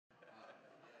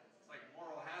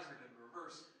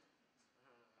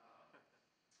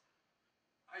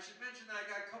should mention that I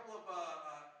got a couple of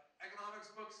economics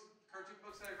books, cartoon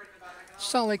books that I've written about economics.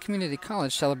 Salt Lake Community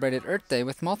College celebrated Earth Day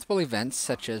with multiple events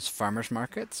such as farmers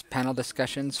markets, panel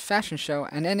discussions, fashion show,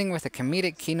 and ending with a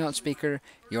comedic keynote speaker,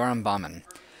 Yoram Bauman.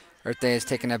 Earth Day has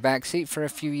taken a back seat for a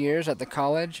few years at the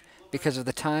college because of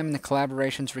the time and the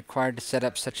collaborations required to set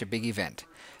up such a big event.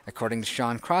 According to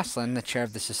Sean Crossland, the chair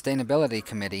of the Sustainability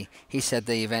Committee, he said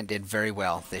the event did very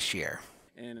well this year.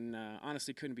 And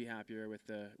honestly couldn't be happier with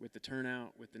the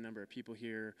turnout, with the number of people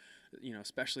here,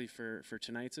 especially for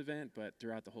tonight's event, but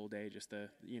throughout the whole day, just the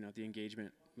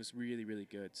engagement was really, really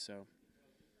good. So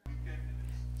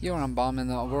Yoram Bauman,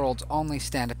 the world's only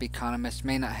stand-up economist,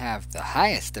 may not have the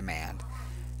highest demand,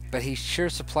 but he sure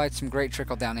supplied some great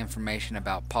trickle-down information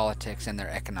about politics and their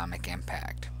economic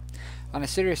impact. On a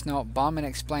serious note, Bauman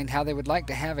explained how they would like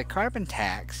to have a carbon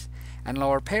tax and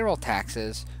lower payroll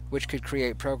taxes, which could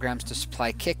create programs to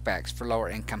supply kickbacks for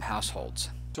lower-income households.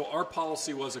 So our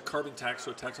policy was a carbon tax,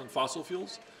 so a tax on fossil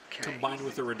fuels, combined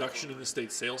with a reduction in the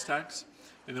state sales tax,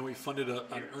 and then we funded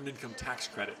an earned income tax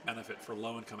credit benefit for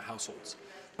low-income households.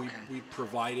 We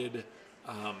provided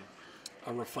a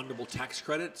refundable tax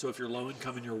credit, so if you're low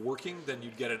income and you're working, then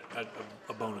you'd get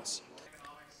a bonus.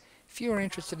 If you are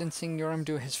interested in seeing Yoram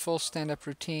do his full stand-up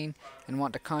routine and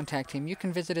want to contact him, you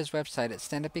can visit his website at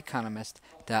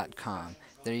standupeconomist.com.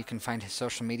 There you can find his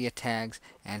social media tags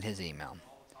and his email.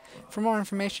 For more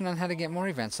information on how to get more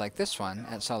events like this one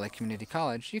at Salt Lake Community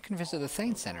College, you can visit the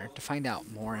Thain Center to find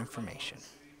out more information.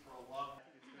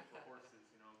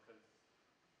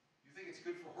 You think it's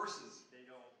good for horses?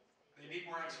 They need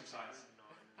more exercise.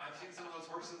 I've seen some of those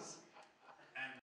horses